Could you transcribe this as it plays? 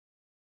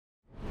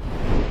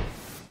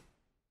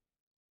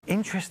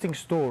Interesting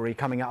story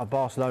coming out of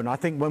Barcelona. I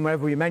think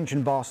whenever we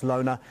mention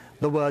Barcelona,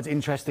 the words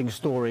interesting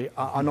story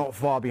are not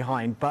far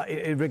behind. But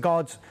it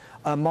regards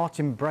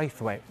Martin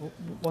Braithwaite.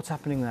 What's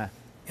happening there?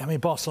 I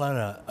mean,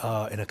 Barcelona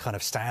are in a kind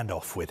of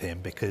standoff with him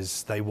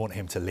because they want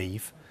him to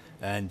leave,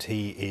 and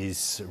he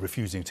is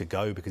refusing to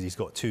go because he's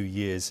got 2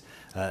 years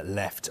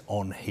left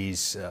on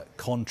his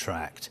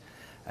contract.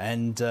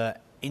 And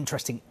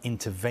interesting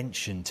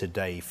intervention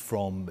today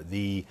from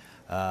the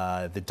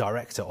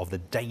director of the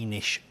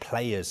Danish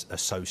Players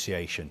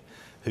Association,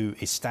 who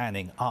is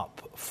standing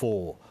up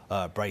for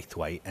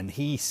Braithwaite, and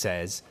he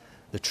says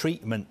the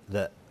treatment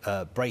that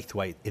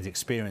Braithwaite is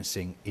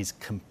experiencing is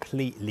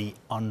completely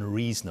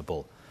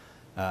unreasonable,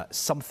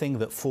 something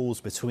that falls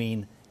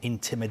between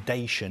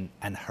intimidation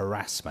and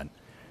harassment.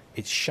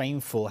 It's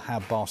shameful how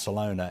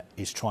Barcelona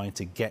is trying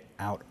to get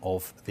out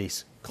of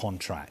this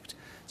contract.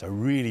 So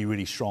really,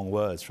 really strong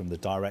words from the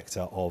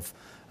director of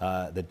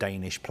the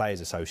Danish Players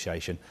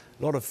Association.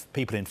 A lot of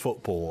people in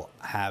football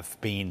have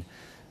been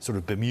sort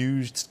of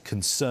bemused,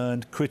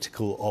 concerned,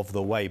 critical of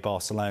the way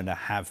Barcelona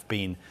have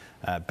been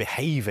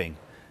behaving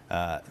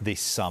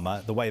this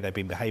summer, the way they've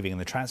been behaving in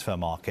the transfer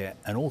market,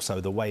 and also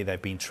the way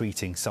they've been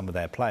treating some of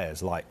their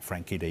players like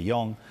Frankie de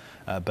Jong,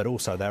 but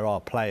also there are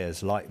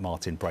players like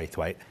Martin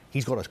Braithwaite.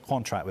 He's got a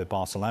contract with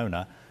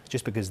Barcelona.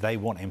 Just because they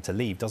want him to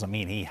leave doesn't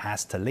mean he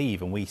has to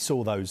leave, and we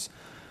saw those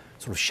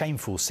sort of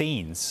shameful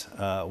scenes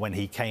when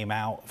he came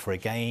out for a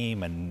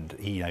game and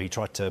he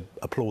tried to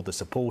applaud the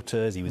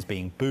supporters. He was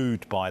being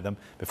booed by them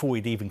before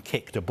he'd even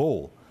kicked a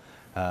ball.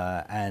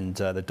 And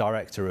the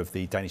director of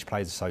the Danish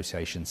Players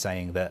Association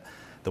saying that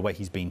the way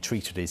he's being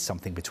treated is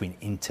something between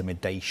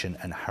intimidation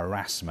and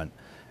harassment.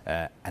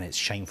 And it's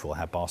shameful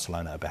how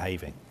Barcelona are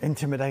behaving.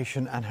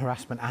 Intimidation and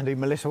harassment. Andy,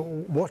 Melissa,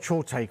 what's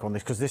your take on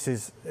this? Because this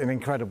is an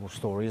incredible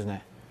story, isn't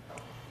it?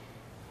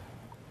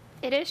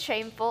 It is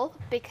shameful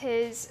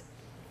because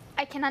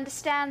I can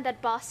understand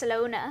that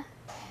Barcelona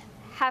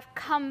have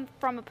come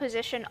from a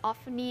position of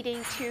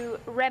needing to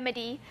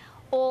remedy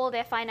all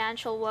their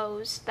financial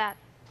woes that,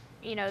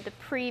 the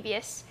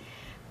previous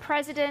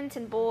president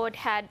and board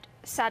had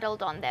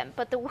saddled on them.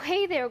 But the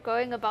way they're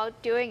going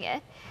about doing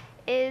it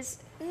is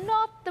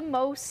not the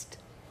most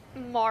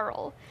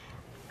moral.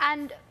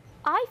 And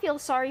I feel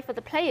sorry for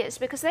the players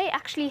because they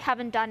actually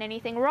haven't done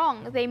anything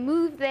wrong. They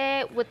moved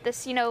there with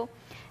this,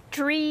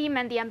 dream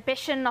and the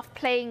ambition of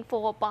playing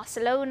for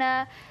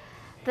Barcelona,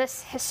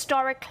 this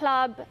historic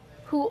club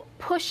who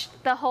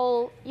pushed the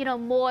whole,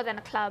 more than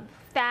a club,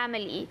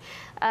 family,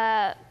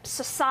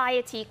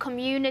 society,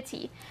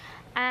 community.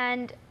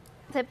 And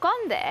they've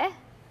gone there,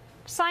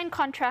 signed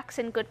contracts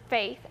in good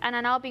faith, and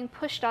are now being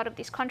pushed out of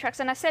these contracts.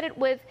 And I said it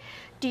with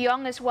de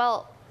Jong as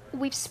well.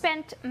 We've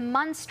spent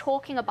months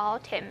talking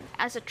about him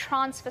as a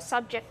transfer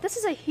subject. This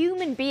is a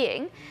human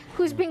being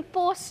who's being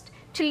forced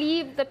to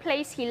leave the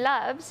place he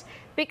loves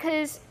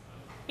because,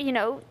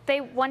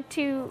 they want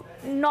to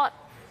not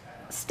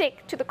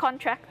stick to the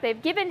contract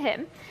they've given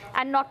him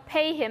and not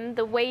pay him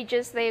the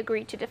wages they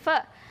agreed to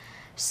defer.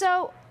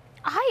 So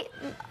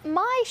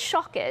my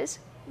shock is,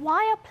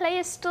 why are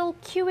players still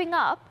queuing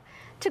up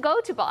to go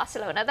to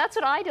Barcelona? That's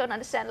what I don't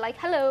understand. Like,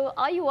 hello,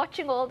 are you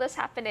watching all this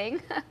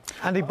happening?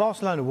 Andy,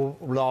 Barcelona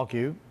will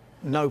argue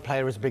no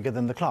player is bigger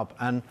than the club,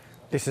 and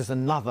this is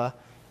another,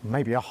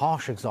 maybe a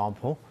harsh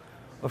example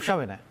of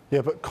showing it.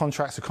 Yeah, but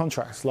contracts are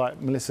contracts,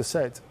 like Melissa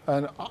said.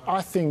 And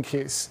I think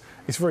it's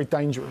very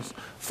dangerous.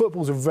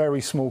 Football's a very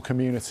small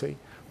community.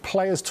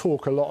 Players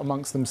talk a lot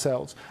amongst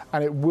themselves,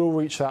 and it will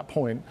reach that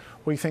point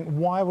where you think,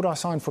 why would I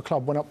sign for a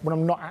club when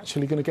I'm not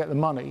actually going to get the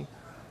money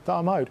that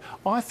I'm owed?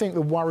 I think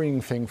the worrying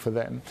thing for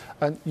them,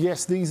 and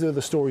yes, these are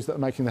the stories that are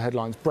making the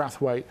headlines,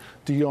 Braithwaite,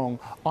 de Jong.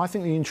 I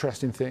think the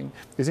interesting thing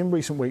is in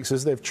recent weeks,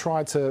 as they've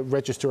tried to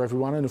register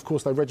everyone, and of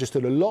course they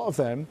registered a lot of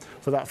them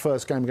for that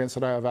first game against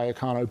Rayo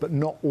Vallecano, but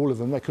not all of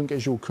them. They couldn't get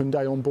Jules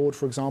Koundé on board,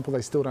 for example.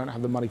 They still don't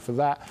have the money for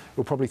that. It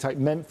will probably take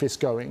Memphis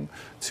going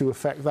to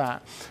affect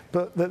that.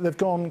 But they've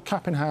gone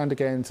cap in hand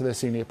again to their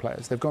senior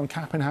players. They've gone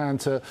cap in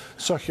hand to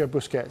Sergio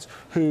Busquets,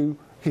 who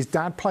his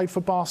dad played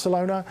for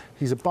Barcelona,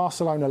 he's a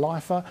Barcelona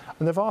lifer,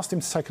 and they've asked him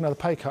to take another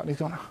pay cut, and he's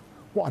gone,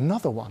 what,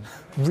 another one?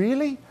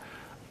 Really?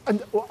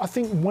 And I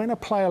think when a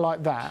player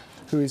like that,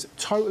 who is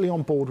totally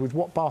on board with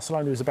what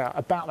Barcelona is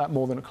about that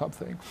more than a club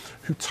thing,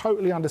 who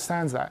totally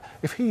understands that,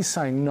 if he's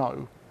saying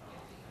no,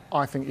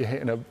 I think you're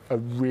hitting a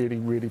really,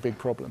 really big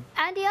problem.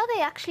 Andy, are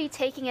they actually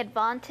taking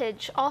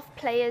advantage of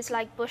players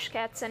like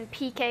Busquets and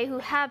Piqué who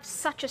have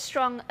such a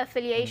strong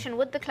affiliation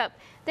with the club?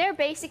 They're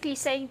basically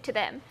saying to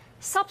them,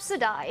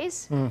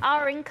 subsidize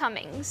our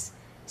incomings,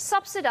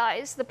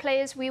 subsidize the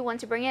players we want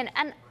to bring in.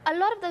 And a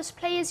lot of those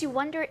players, you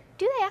wonder,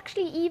 do they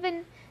actually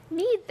even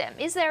need them?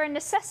 Is there a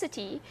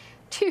necessity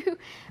to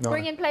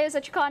bring in players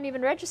that you can't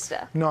even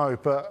register? No,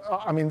 but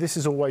I mean, this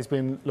has always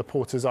been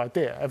Laporta's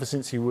idea ever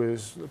since he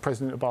was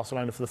president of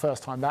Barcelona for the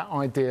first time. That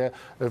idea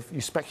of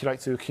you speculate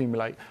to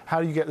accumulate.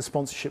 How do you get the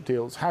sponsorship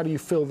deals? How do you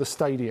fill the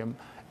stadium?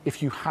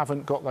 if you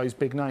haven't got those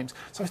big names.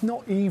 So it's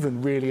not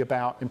even really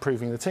about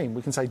improving the team.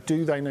 We can say,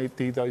 do they need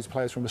those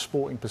players from a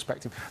sporting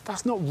perspective?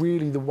 That's not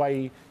really the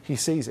way he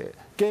sees it.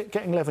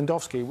 Getting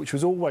Lewandowski, which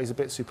was always a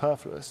bit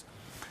superfluous,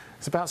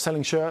 it's about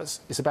selling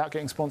shirts, it's about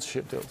getting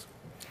sponsorship deals.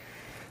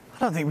 I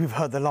don't think we've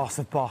heard the last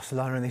of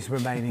Barcelona in these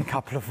remaining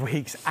couple of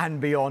weeks and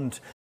beyond.